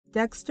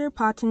Dexter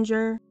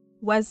Pottinger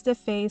was the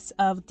face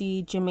of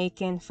the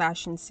Jamaican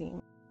fashion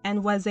scene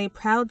and was a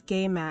proud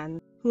gay man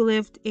who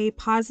lived a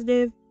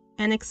positive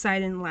and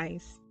exciting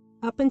life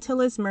up until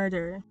his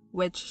murder,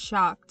 which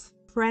shocked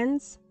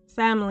friends,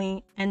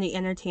 family, and the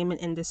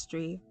entertainment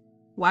industry.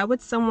 Why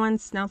would someone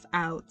snuff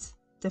out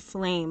the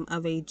flame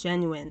of a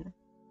genuine,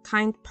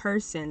 kind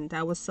person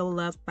that was so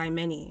loved by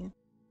many?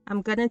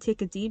 I'm gonna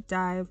take a deep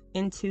dive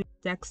into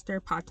Dexter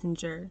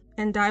Pottinger,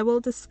 and I will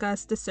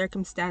discuss the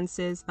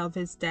circumstances of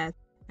his death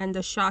and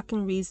the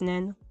shocking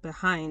reasoning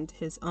behind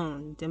his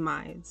own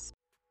demise.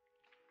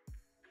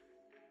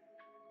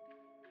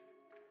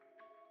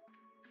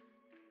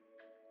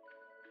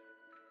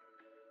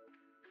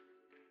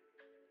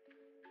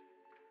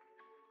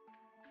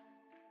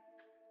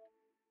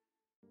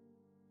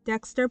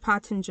 Dexter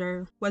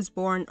Pottinger was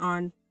born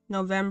on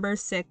November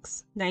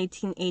 6,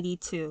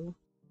 1982.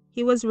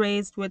 He was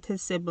raised with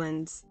his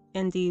siblings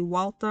in the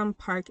Waltham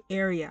Park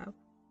area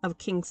of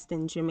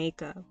Kingston,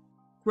 Jamaica.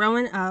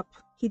 Growing up,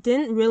 he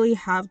didn't really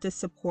have the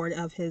support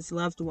of his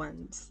loved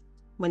ones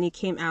when he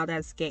came out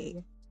as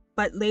gay,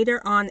 but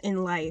later on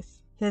in life,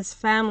 his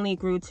family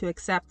grew to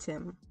accept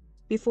him.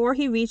 Before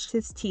he reached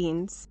his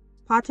teens,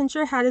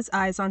 Pottinger had his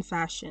eyes on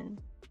fashion.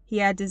 He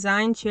had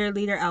designed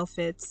cheerleader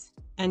outfits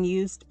and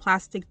used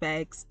plastic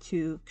bags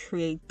to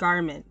create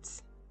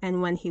garments,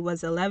 and when he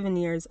was 11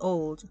 years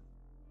old,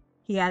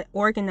 he had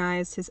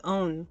organized his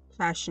own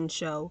fashion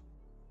show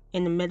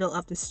in the middle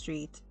of the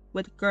street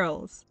with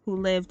girls who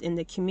lived in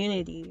the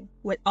community,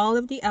 with all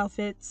of the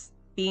outfits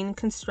being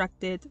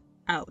constructed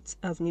out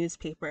of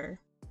newspaper.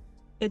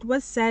 It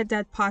was said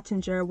that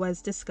Pottinger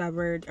was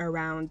discovered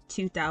around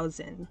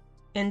 2000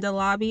 in the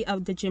lobby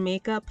of the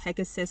Jamaica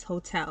Pegasus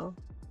Hotel.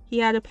 He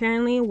had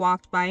apparently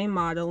walked by a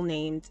model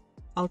named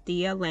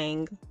Althea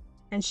Lang,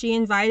 and she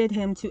invited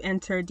him to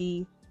enter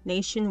the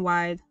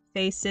nationwide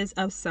Faces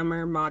of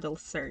Summer model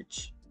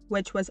search,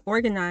 which was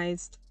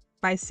organized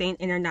by Saint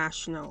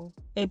International,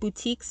 a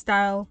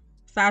boutique-style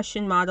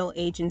fashion model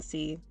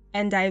agency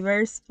and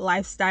diverse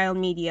lifestyle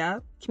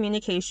media,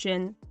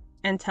 communication,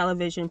 and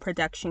television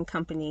production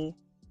company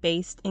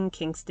based in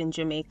Kingston,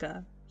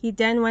 Jamaica. He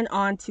then went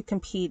on to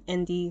compete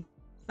in the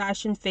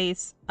Fashion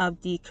Face of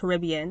the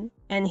Caribbean,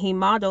 and he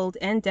modeled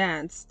and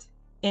danced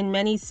in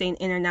many Saint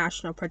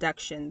International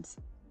productions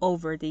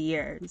over the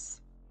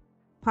years.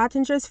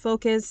 Pottinger's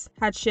focus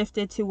had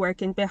shifted to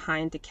working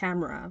behind the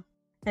camera,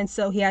 and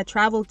so he had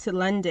traveled to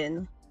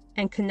London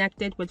and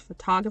connected with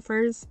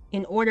photographers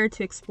in order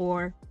to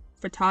explore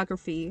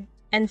photography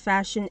and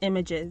fashion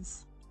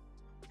images.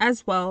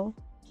 As well,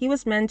 he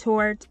was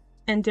mentored,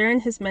 and during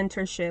his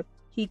mentorship,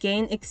 he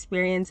gained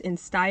experience in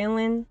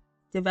styling,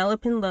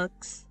 developing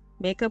looks,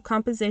 makeup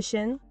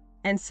composition,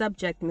 and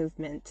subject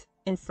movement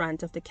in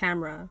front of the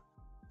camera.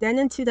 Then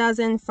in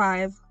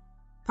 2005,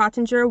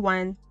 Pottinger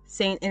won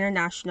Saint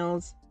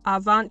International's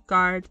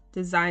Avant-Garde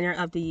Designer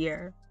of the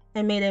Year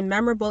and made a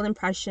memorable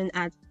impression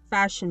at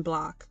Fashion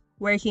Block,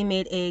 where he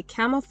made a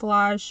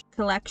camouflage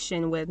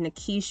collection with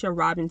Nikisha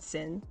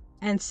Robinson,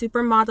 and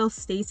supermodel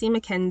Stacey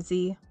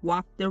McKenzie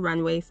walked the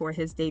runway for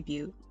his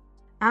debut.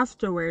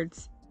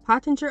 Afterwards,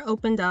 Pottinger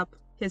opened up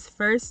his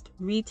first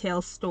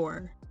retail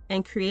store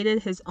and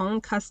created his own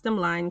custom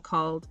line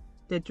called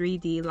the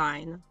 3D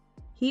line.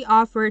 He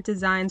offered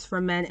designs for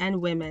men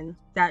and women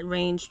that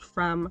ranged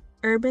from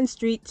urban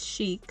street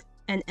chic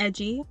and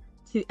edgy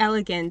to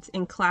elegant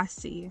and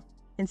classy,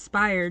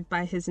 inspired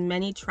by his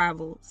many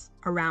travels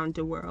around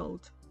the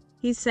world.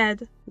 He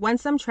said,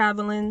 "Once I'm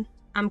traveling,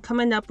 I'm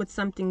coming up with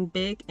something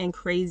big and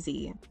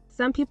crazy.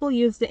 Some people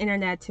use the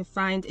internet to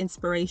find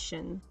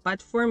inspiration,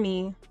 but for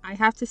me, I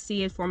have to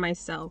see it for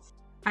myself.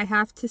 I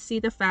have to see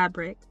the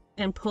fabric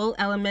and pull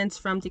elements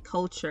from the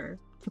culture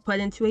to put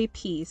into a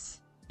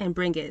piece and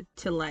bring it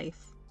to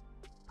life."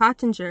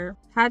 Pottinger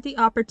had the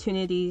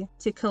opportunity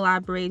to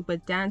collaborate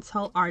with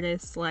dancehall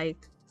artists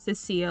like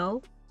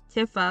Cecile,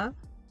 Tifa,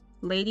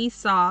 Lady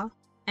Saw,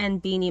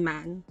 and Beanie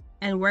Man,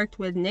 and worked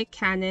with Nick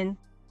Cannon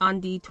on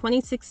the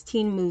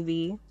 2016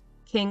 movie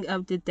King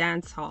of the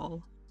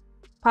Dancehall.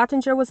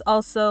 Pottinger was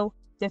also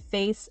the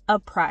face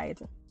of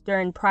Pride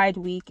during Pride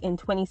Week in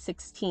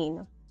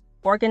 2016,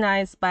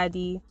 organized by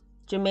the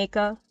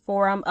Jamaica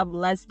Forum of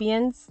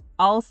Lesbians,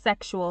 All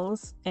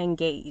Sexuals, and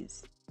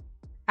Gays.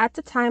 At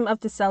the time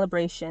of the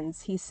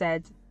celebrations, he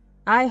said,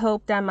 "I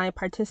hope that my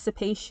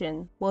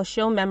participation will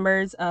show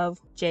members of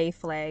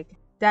J-Flag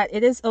that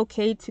it is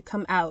okay to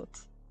come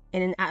out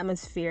in an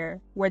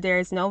atmosphere where there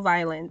is no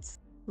violence.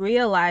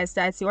 Realize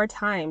that it's your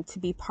time to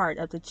be part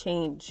of the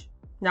change,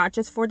 not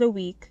just for the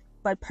week,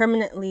 but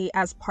permanently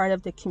as part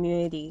of the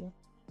community.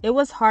 It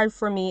was hard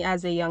for me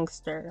as a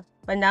youngster,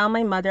 but now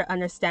my mother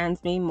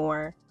understands me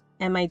more,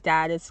 and my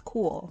dad is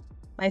cool.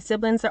 My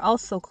siblings are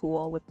also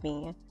cool with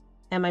me,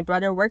 and my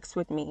brother works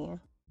with me."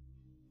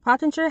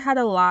 Pottinger had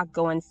a lot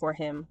going for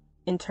him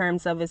in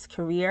terms of his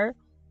career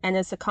and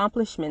his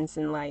accomplishments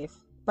in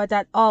life, but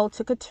that all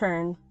took a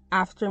turn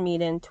after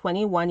meeting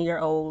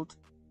 21-year-old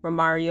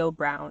Romario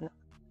Brown.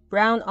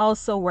 Brown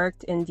also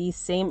worked in the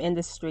same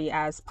industry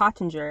as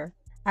Pottinger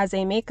as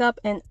a makeup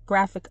and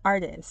graphic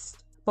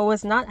artist, but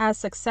was not as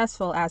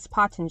successful as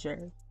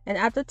Pottinger, and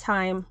at the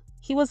time,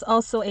 he was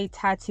also a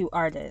tattoo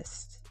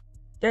artist.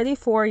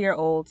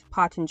 34-year-old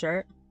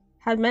Pottinger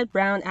had met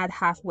Brown at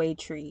Halfway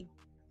Tree,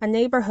 a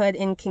neighborhood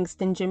in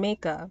Kingston,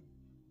 Jamaica,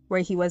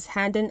 where he was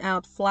handing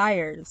out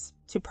flyers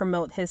to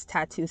promote his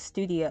tattoo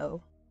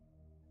studio.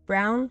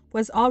 Brown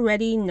was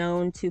already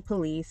known to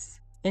police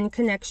in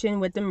connection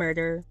with the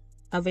murder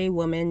of a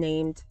woman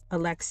named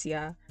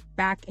Alexia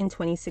back in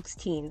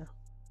 2016.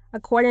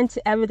 According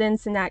to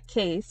evidence in that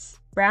case,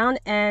 Brown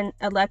and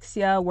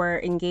Alexia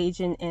were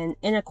engaging in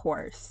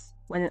intercourse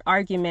when an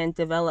argument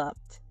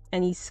developed,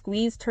 and he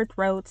squeezed her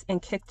throat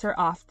and kicked her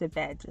off the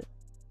bed.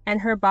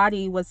 And her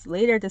body was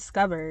later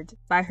discovered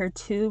by her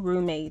 2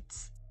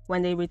 roommates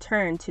when they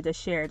returned to the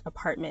shared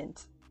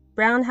apartment.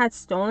 Brown had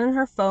stolen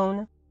her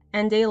phone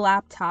and a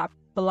laptop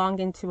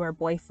belonging to her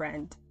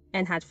boyfriend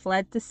and had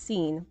fled the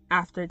scene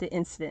after the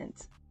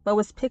incident, but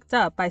was picked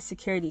up by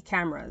security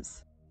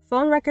cameras.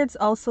 Phone records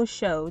also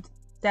showed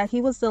that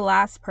he was the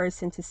last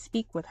person to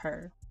speak with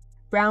her.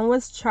 Brown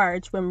was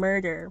charged with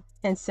murder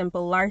and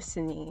simple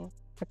larceny.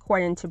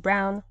 According to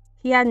Brown,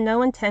 he had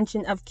no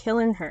intention of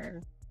killing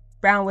her.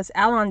 Brown was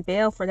out on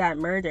bail for that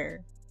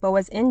murder, but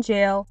was in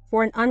jail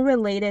for an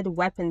unrelated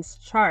weapons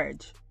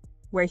charge,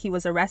 where he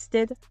was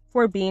arrested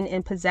for being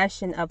in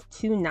possession of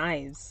 2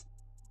 knives.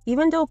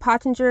 Even though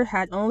Pottinger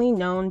had only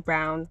known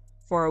Brown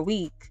for a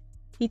week,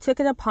 he took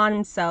it upon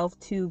himself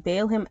to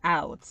bail him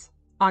out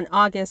on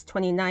August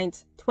 29,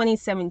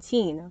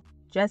 2017,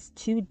 just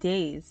 2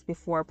 days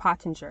before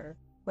Pottinger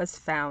was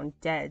found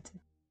dead.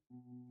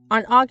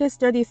 On August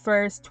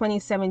 31,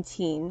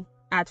 2017,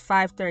 at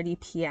 5:30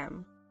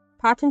 p.m.,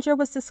 Pottinger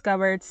was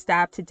discovered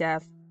stabbed to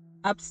death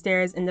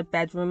upstairs in the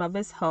bedroom of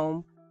his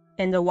home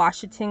in the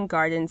Washington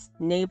Gardens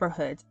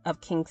neighborhood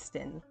of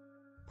Kingston.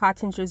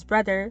 Pottinger's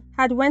brother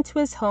had went to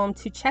his home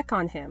to check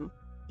on him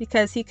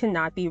because he could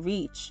not be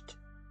reached.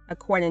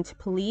 According to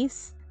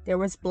police, there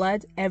was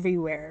blood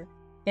everywhere,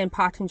 and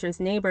Pottinger's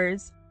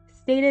neighbors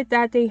stated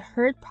that they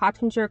heard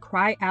Pottinger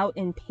cry out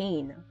in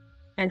pain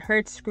and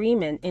heard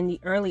screaming in the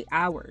early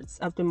hours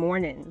of the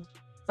morning,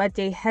 but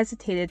they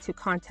hesitated to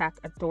contact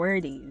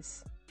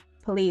authorities.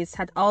 Police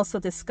had also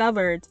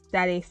discovered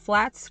that a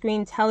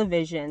flat-screen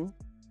television,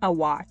 a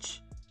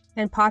watch,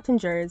 and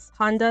Pottinger's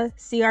Honda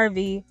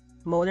CR-V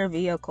motor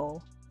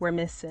vehicle were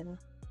missing.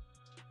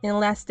 In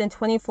less than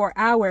 24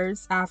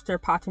 hours after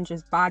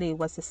Pottinger's body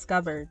was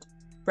discovered,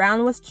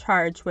 Brown was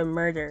charged with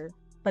murder,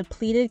 but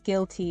pleaded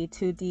guilty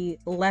to the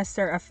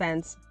lesser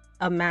offense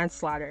of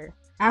manslaughter,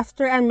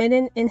 after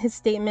admitting in his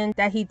statement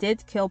that he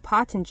did kill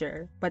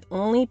Pottinger, but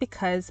only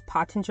because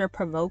Pottinger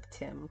provoked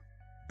him.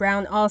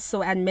 Brown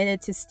also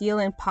admitted to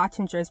stealing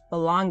Pottinger's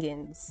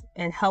belongings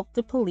and helped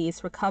the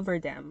police recover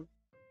them.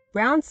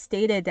 Brown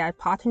stated that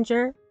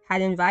Pottinger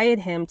had invited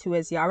him to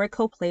his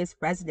Yarico Place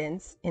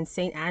residence in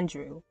St.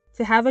 Andrew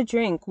to have a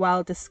drink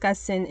while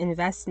discussing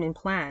investment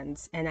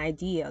plans and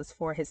ideas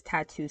for his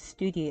tattoo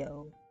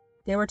studio.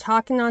 They were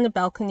talking on the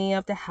balcony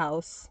of the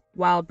house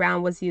while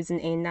Brown was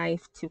using a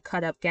knife to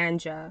cut up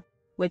ganja,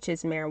 which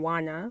is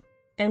marijuana,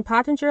 and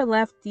Pottinger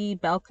left the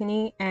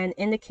balcony and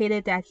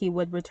indicated that he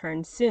would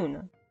return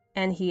soon,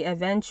 and he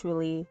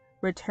eventually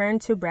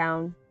returned to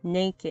Brown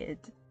naked,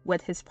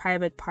 with his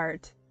private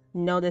part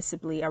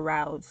noticeably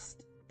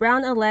aroused.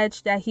 Brown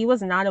alleged that he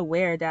was not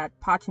aware that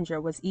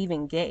Pottinger was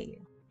even gay,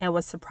 and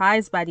was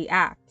surprised by the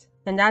act,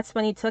 and that's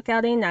when he took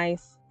out a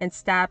knife and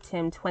stabbed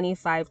him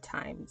 25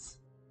 times.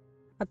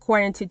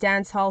 According to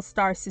dancehall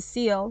star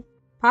Cecile,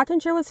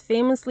 Pottinger was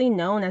famously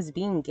known as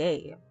being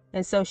gay,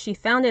 and so she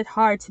found it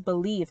hard to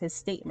believe his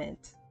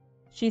statement.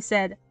 She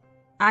said,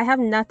 "I have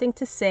nothing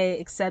to say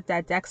except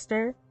that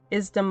Dexter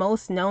is the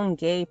most known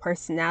gay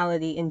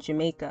personality in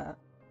Jamaica.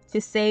 To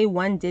say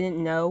one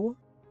didn't know,"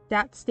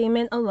 that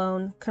statement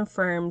alone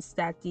confirms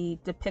that the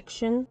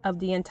depiction of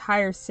the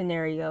entire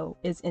scenario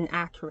is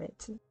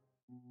inaccurate.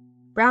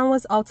 Brown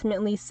was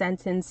ultimately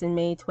sentenced in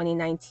May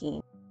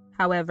 2019.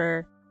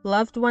 However,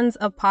 loved ones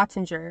of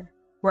Pottinger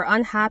were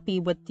unhappy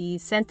with the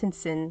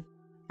sentencing,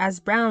 as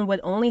Brown would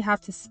only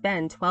have to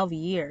spend 12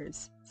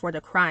 years for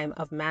the crime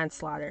of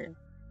manslaughter.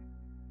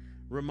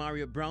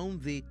 Romario Brown,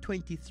 the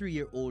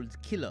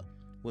 23-year-old killer,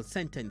 was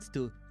sentenced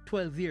to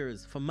 12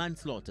 years for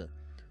manslaughter,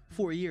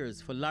 4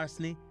 years for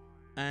larceny,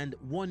 and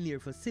 1 year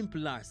for simple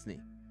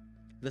larceny.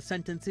 The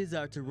sentences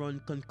are to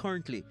run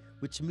concurrently,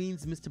 which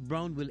means Mr.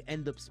 Brown will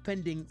end up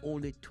spending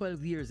only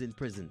 12 years in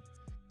prison.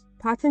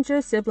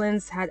 Pottinger's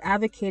siblings had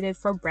advocated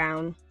for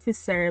Brown to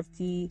serve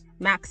the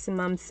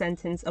maximum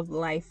sentence of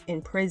life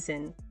in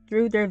prison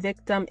through their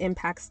victim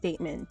impact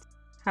statement.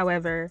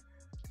 However,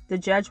 the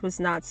judge was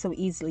not so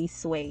easily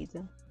swayed.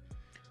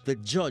 The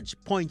judge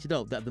pointed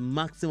out that the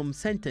maximum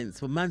sentence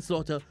for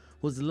manslaughter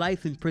was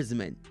life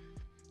imprisonment.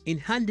 In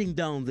handing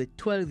down the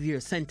 12-year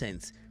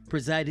sentence,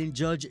 presiding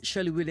judge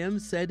Shelley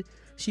Williams said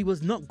she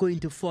was not going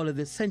to follow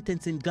the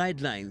sentencing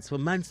guidelines for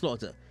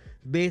manslaughter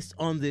based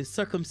on the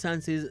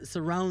circumstances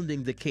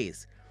surrounding the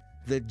case.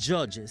 The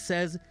judge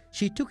says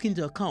she took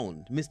into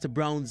account Mr.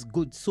 Brown's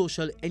good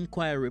social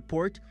inquiry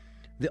report,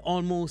 the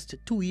almost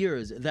 2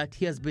 years that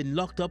he has been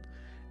locked up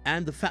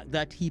and the fact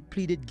that he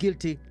pleaded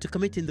guilty to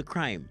committing the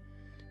crime.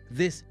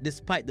 This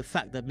despite the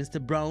fact that Mr.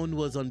 Brown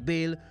was on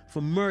bail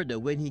for murder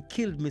when he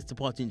killed Mr.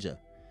 Pottinger.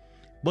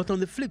 But on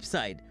the flip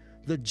side,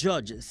 the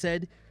judge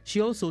said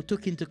she also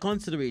took into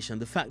consideration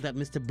the fact that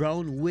Mr.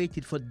 Brown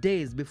waited for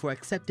days before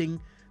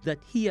accepting that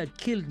he had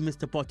killed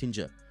Mr.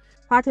 Pottinger.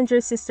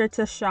 Pottinger's sister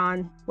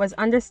Tashawn was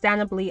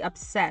understandably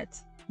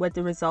upset with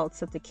the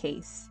results of the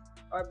case.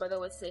 Our brother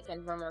was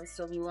taken from us,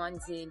 so we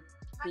wanted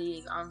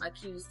the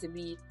accused to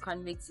be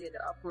convicted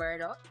of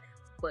murder.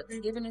 But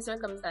given the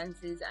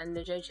circumstances and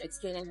the judge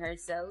explaining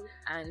herself,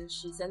 and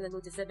she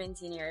sentenced to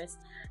 17 years,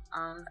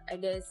 I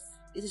guess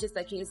it's just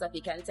a case of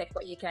you can take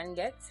what you can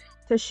get.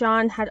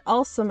 Tashawn had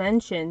also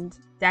mentioned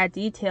that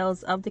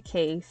details of the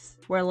case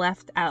were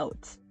left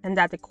out and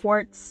that the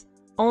courts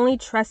only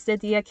trusted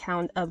the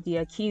account of the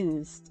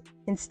accused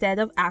instead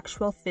of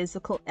actual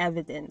physical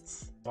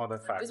evidence. With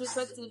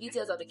respect to the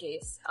details of the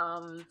case,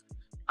 a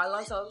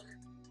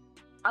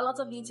lot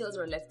of details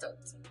were left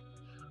out.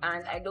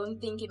 And I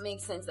don't think it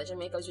makes sense that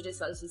Jamaica's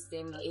judicial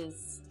system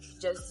is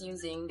just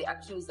using the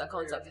accused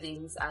account of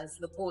things as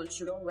the whole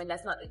truth when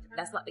that's not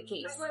the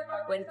case,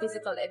 when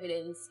physical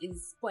evidence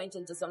is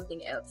pointing to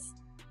something else.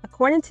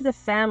 According to the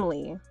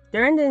family,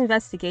 during the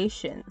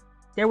investigation,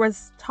 there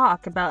was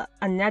talk about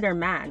another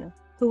man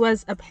who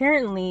was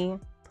apparently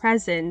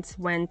present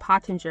when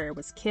Pottinger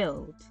was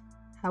killed.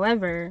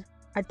 However,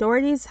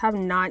 authorities have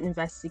not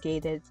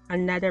investigated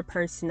another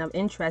person of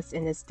interest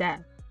in his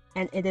death,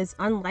 and it is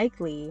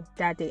unlikely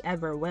that they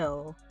ever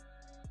will.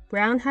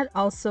 Brown had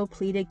also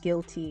pleaded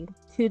guilty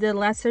to the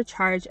lesser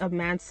charge of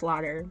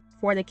manslaughter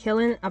for the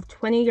killing of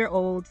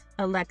 20-year-old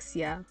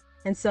Alexia,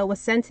 and so was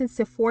sentenced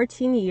to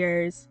 14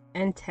 years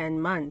and 10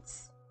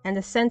 months, and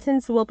the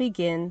sentence will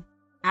begin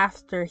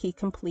after he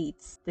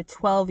completes the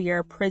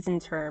 12-year prison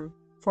term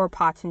for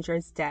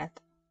Pottinger's death.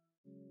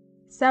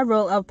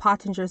 Several of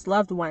Pottinger's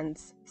loved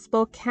ones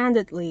spoke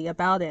candidly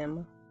about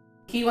him.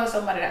 He was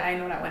somebody that I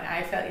know that when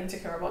I felt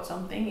insecure about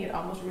something, you'd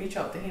almost reach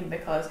out to him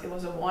because it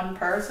was the one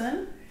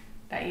person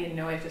that you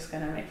know is just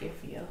going to make you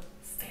feel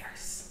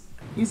fierce.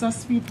 He's a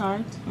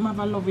sweetheart. He have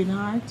a loving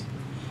heart.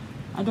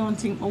 I don't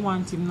think I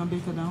want him no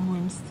better than who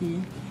him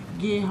stay.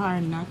 Gay or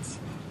not,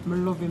 I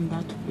love him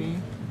that way.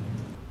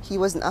 He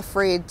wasn't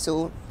afraid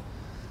to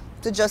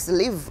just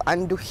live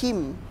and do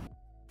him.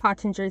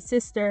 Pottinger's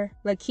sister,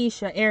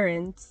 Lakeisha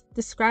Aarons,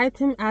 described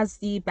him as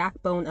the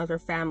backbone of her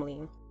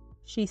family.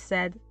 She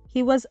said,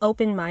 he was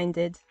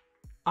open-minded,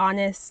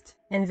 honest,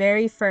 and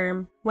very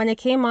firm when it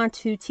came on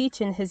to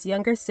teaching his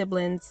younger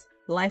siblings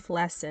life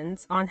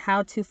lessons on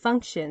how to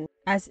function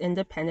as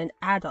independent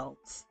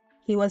adults.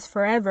 He was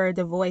forever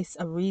the voice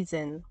of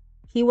reason.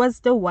 He was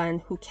the one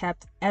who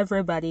kept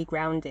everybody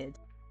grounded.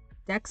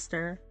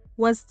 Dexter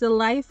was the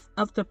life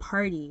of the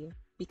party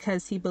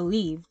because he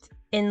believed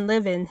in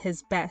living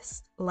his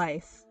best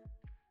life.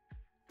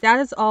 That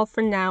is all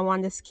for now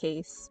on this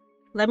case.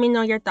 Let me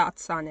know your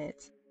thoughts on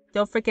it.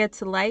 Don't forget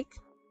to like,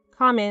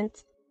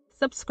 comment,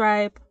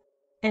 subscribe,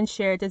 and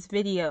share this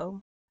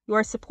video.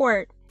 Your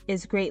support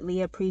is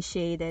greatly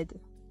appreciated.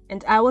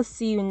 And I will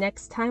see you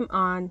next time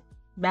on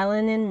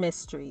Melanin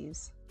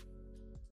Mysteries.